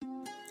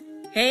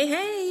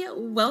Hey,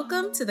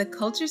 welcome to the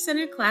Culture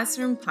Centered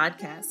Classroom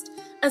podcast,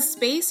 a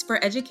space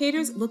for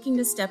educators looking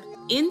to step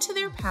into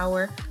their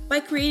power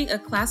by creating a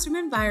classroom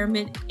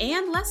environment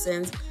and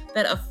lessons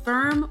that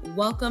affirm,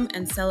 welcome,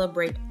 and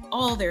celebrate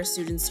all their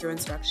students through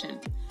instruction.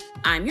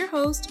 I'm your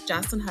host,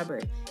 Jocelyn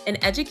Hubbard, an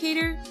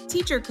educator,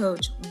 teacher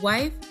coach,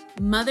 wife,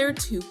 mother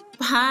to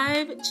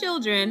 5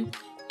 children,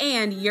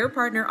 and your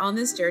partner on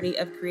this journey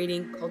of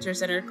creating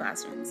culture-centered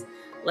classrooms.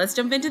 Let's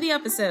jump into the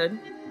episode.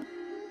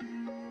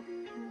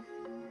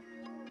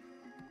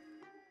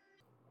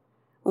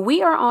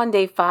 We are on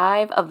day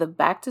 5 of the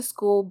back to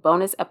school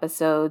bonus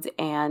episodes,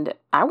 and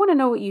I want to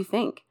know what you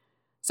think.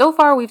 So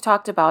far, we've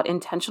talked about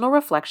intentional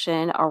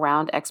reflection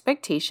around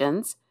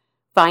expectations,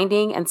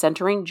 finding and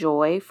centering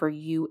joy for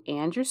you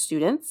and your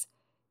students,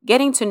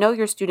 getting to know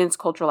your students'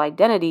 cultural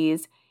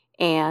identities,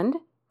 and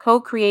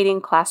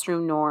co-creating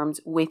classroom norms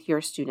with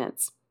your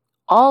students.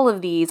 All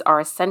of these are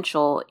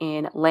essential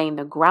in laying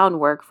the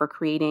groundwork for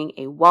creating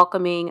a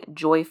welcoming,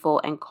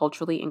 joyful, and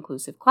culturally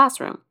inclusive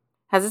classroom.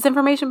 Has this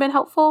information been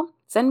helpful?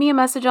 Send me a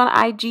message on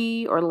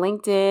IG or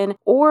LinkedIn,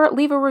 or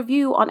leave a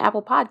review on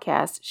Apple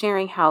Podcasts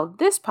sharing how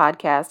this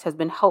podcast has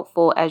been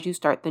helpful as you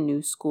start the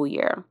new school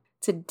year.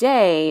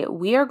 Today,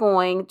 we are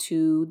going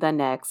to the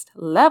next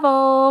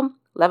level.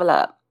 Level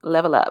up,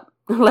 level up,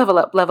 level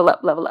up, level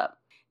up, level up.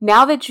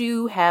 Now that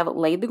you have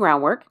laid the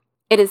groundwork,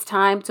 it is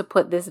time to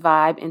put this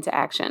vibe into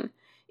action.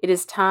 It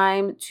is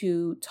time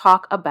to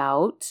talk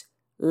about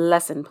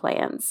lesson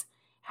plans.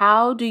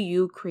 How do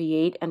you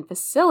create and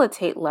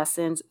facilitate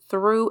lessons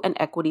through an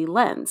equity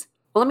lens?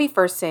 Well, let me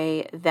first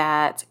say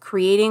that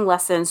creating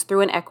lessons through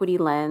an equity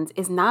lens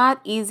is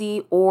not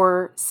easy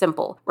or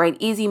simple, right?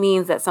 Easy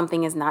means that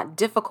something is not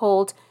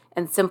difficult,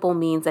 and simple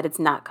means that it's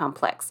not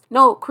complex.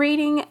 No,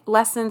 creating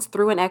lessons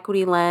through an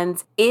equity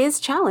lens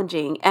is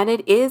challenging, and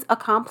it is a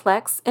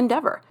complex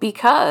endeavor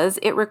because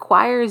it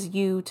requires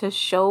you to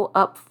show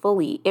up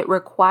fully. It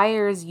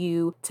requires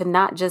you to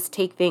not just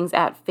take things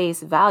at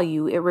face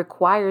value. It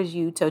requires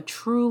you to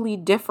truly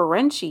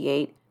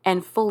differentiate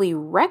and fully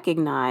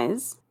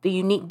recognize the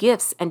unique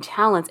gifts and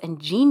talents and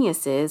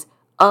geniuses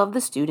of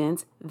the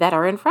students that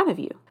are in front of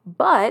you.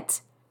 But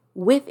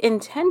with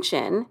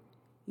intention,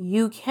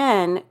 you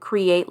can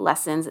create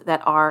lessons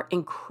that are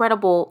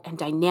incredible and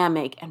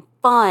dynamic and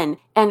fun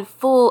and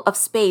full of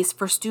space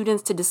for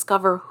students to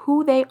discover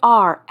who they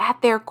are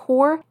at their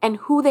core and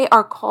who they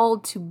are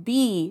called to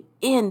be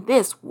in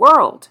this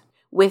world.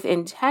 With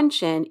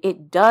intention,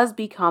 it does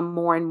become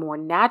more and more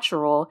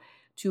natural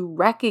to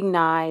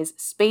recognize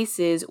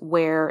spaces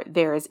where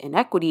there is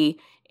inequity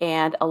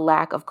and a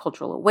lack of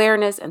cultural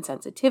awareness and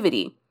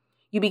sensitivity.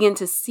 You begin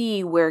to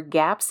see where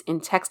gaps in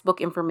textbook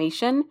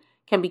information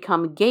can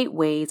become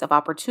gateways of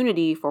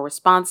opportunity for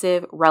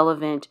responsive,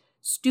 relevant,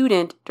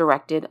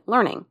 student-directed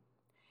learning.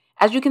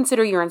 As you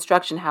consider your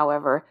instruction,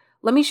 however,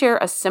 let me share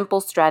a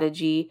simple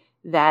strategy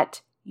that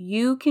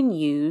you can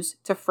use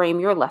to frame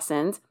your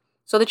lessons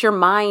so that your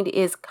mind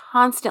is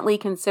constantly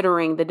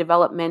considering the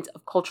development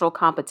of cultural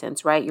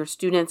competence, right? Your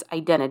student's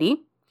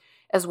identity,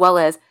 as well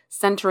as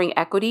centering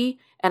equity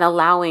and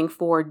allowing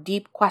for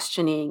deep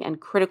questioning and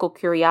critical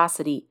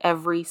curiosity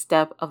every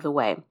step of the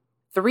way.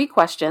 3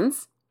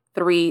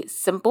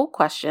 simple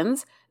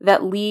questions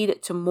that lead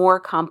to more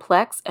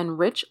complex and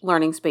rich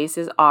learning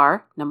spaces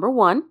are: number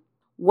 1,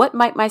 what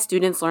might my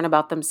students learn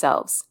about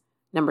themselves?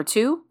 Number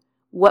 2,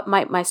 what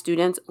might my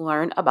students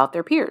learn about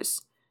their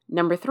peers?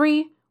 Number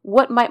 3,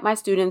 what might my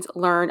students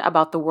learn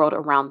about the world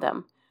around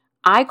them?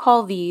 I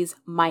call these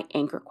my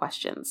anchor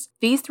questions.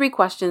 These 3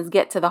 questions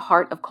get to the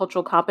heart of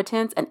cultural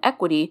competence and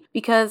equity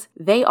because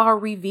they are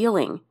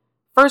revealing.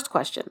 First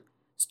question: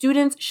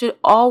 students should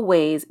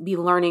always be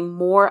learning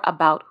more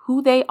about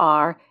who they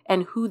are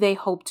and who they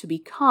hope to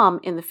become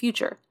in the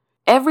future.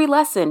 Every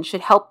lesson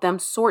should help them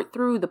sort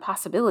through the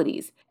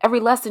possibilities.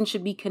 Every lesson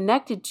should be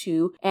connected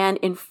to and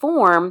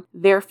inform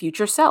their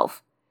future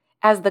self.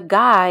 As the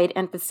guide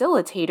and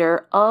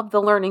facilitator of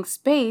the learning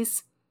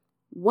space,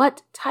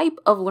 what type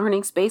of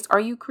learning space are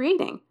you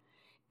creating?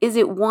 Is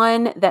it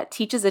one that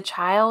teaches a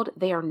child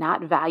they are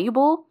not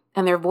valuable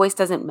and their voice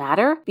doesn't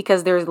matter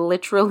because there's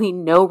literally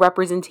no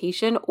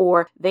representation,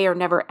 or they are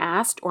never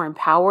asked or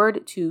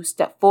empowered to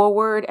step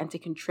forward and to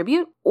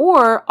contribute?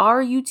 Or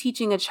are you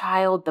teaching a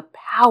child the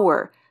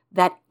power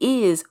that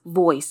is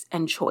voice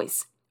and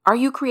choice? Are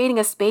you creating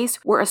a space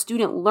where a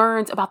student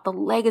learns about the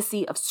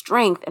legacy of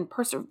strength and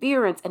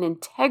perseverance and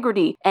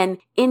integrity and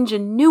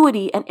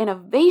ingenuity and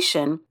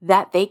innovation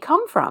that they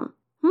come from?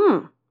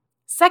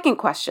 Second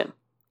question: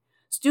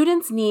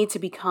 students need to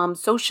become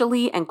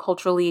socially and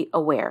culturally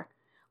aware.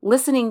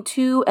 Listening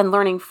to and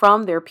learning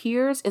from their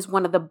peers is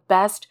one of the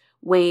best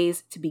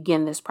ways to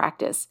begin this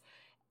practice.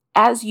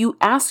 As you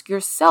ask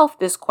yourself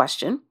this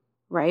question,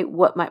 right,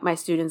 what might my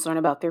students learn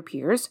about their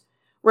peers?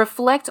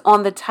 Reflect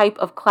on the type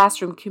of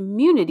classroom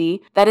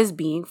community that is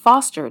being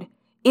fostered.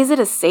 Is it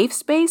a safe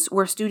space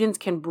where students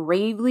can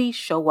bravely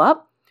show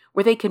up,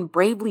 where they can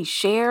bravely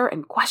share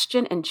and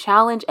question and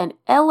challenge and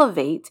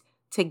elevate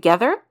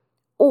together?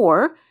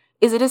 Or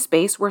is it a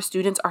space where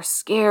students are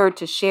scared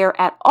to share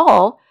at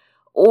all,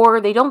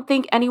 or they don't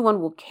think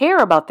anyone will care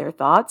about their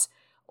thoughts,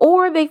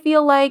 or they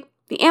feel like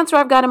the answer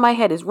I've got in my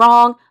head is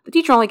wrong, the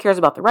teacher only cares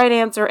about the right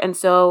answer, and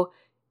so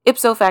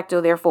ipso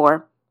facto,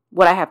 therefore,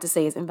 what I have to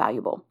say is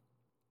invaluable.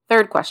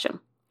 Third question.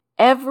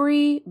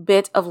 Every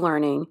bit of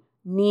learning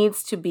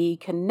needs to be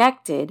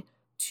connected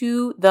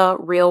to the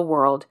real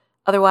world.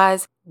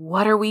 Otherwise,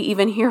 what are we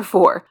even here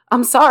for?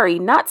 I'm sorry,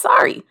 not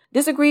sorry.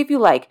 Disagree if you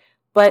like,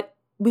 but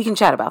we can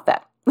chat about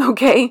that,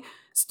 okay?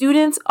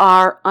 Students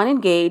are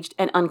unengaged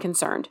and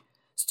unconcerned.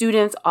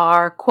 Students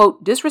are,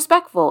 quote,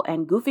 disrespectful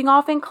and goofing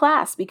off in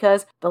class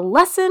because the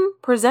lesson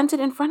presented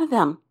in front of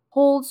them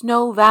holds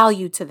no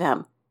value to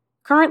them,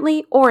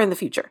 currently or in the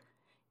future.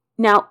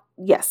 Now,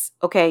 yes,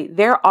 okay,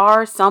 there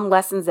are some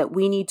lessons that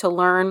we need to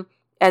learn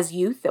as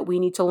youth, that we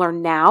need to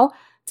learn now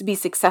to be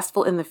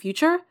successful in the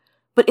future.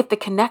 But if the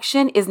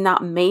connection is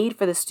not made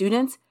for the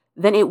students,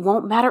 then it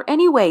won't matter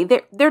anyway.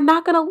 They're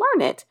not going to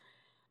learn it.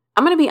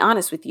 I'm going to be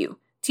honest with you.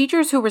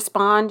 Teachers who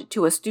respond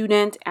to a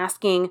student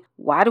asking,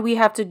 why do we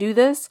have to do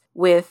this,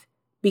 with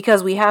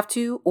because we have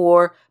to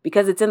or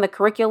because it's in the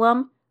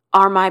curriculum,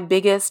 are my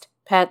biggest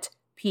pet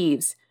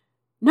peeves.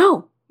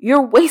 No,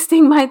 you're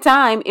wasting my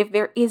time if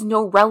there is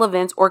no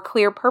relevance or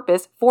clear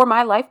purpose for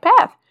my life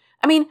path.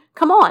 I mean,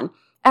 come on.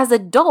 As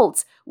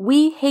adults,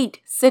 we hate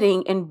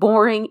sitting in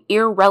boring,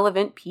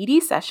 irrelevant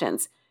PD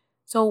sessions.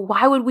 So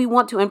why would we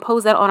want to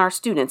impose that on our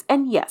students?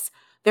 And yes,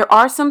 there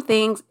are some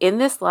things in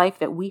this life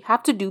that we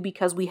have to do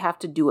because we have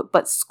to do it,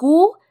 but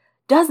school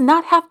does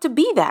not have to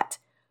be that.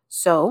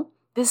 So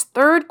this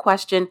third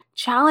question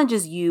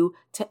challenges you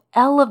to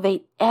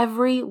elevate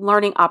every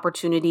learning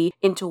opportunity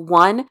into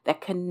one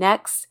that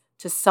connects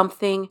to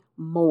something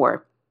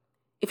more.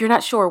 If you're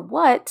not sure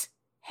what,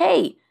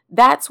 hey,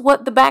 that's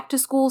what the Back to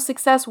School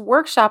Success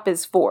Workshop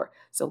is for.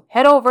 So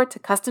head over to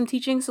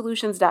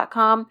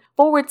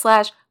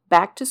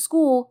customteachingsolutions.com/back to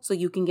school so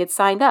you can get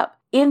signed up.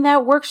 In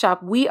that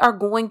workshop, we are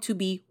going to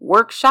be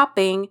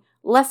workshopping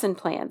lesson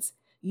plans.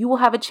 You will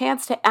have a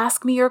chance to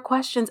ask me your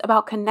questions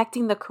about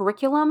connecting the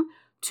curriculum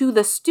to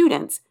the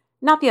students,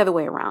 not the other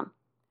way around.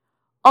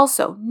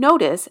 Also,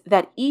 notice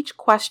that each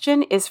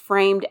question is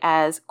framed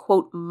as,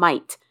 quote,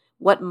 might.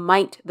 What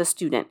might the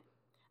student?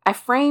 I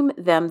frame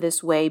them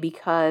this way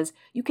because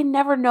you can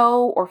never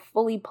know or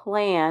fully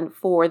plan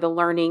for the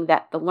learning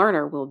that the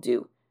learner will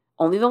do.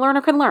 Only the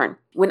learner can learn.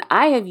 When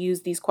I have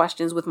used these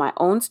questions with my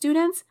own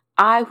students,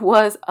 I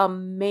was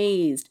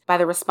amazed by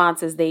the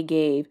responses they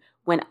gave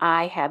when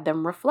I had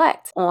them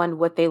reflect on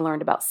what they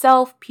learned about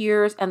self,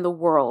 peers, and the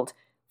world.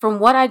 From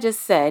what I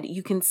just said,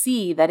 you can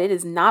see that it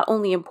is not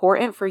only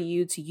important for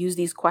you to use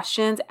these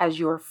questions as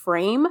your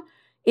frame,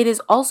 it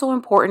is also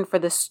important for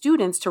the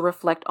students to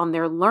reflect on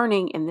their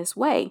learning in this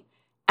way.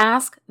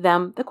 Ask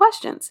them the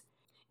questions.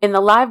 In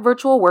the live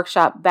virtual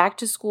workshop, Back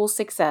to School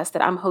Success,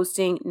 that I'm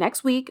hosting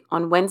next week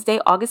on Wednesday,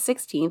 August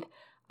 16th,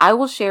 I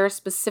will share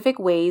specific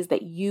ways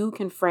that you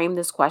can frame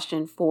this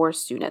question for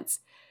students.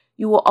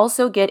 You will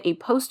also get a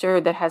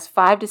poster that has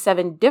 5 to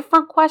 7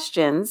 different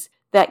questions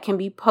that can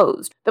be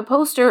posed. The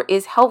poster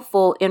is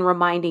helpful in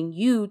reminding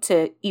you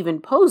to even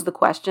pose the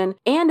question,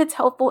 and it's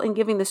helpful in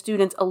giving the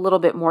students a little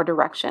bit more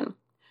direction.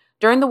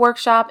 During the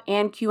workshop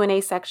and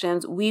Q&A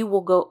sections, we will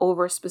go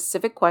over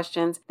specific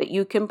questions that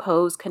you can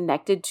pose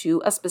connected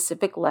to a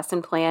specific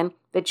lesson plan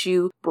that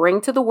you bring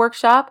to the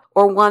workshop,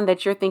 or one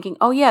that you're thinking,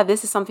 oh yeah,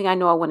 this is something I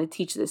know I want to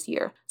teach this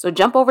year. So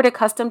jump over to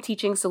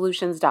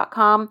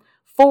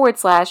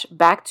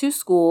customteachingsolutions.com/back to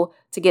school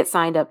to get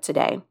signed up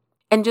today.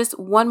 And just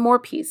one more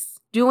piece,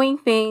 doing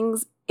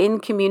things in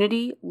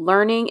community,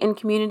 learning in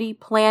community,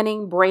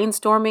 planning,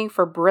 brainstorming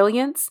for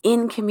brilliance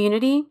in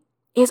community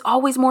is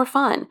always more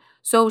fun.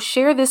 So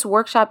share this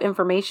workshop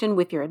information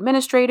with your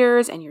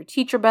administrators and your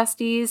teacher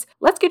besties.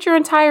 Let's get your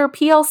entire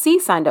PLC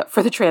signed up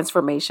for the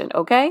transformation,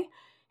 okay?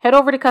 Head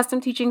over to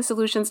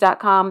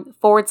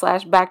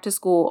customteachingsolutions.com/back to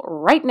school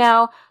right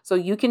now so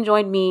you can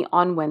join me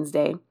on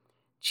Wednesday.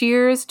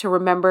 Cheers to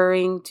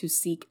remembering to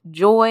seek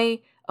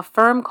joy,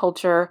 affirm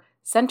culture,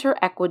 center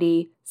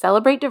equity,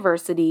 celebrate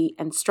diversity,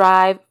 and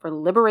strive for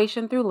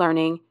liberation through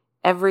learning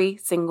every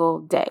single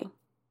day.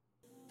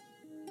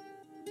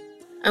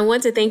 I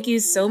want to thank you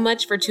so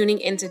much for tuning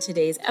into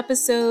today's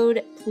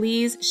episode.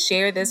 Please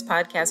share this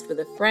podcast with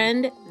a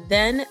friend.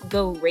 Then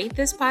go rate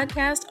this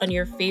podcast on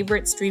your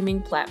favorite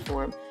streaming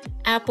platform,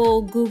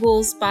 Apple,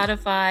 Google,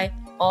 Spotify,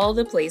 all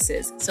the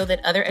places, so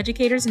that other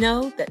educators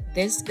know that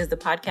this is the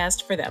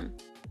podcast for them.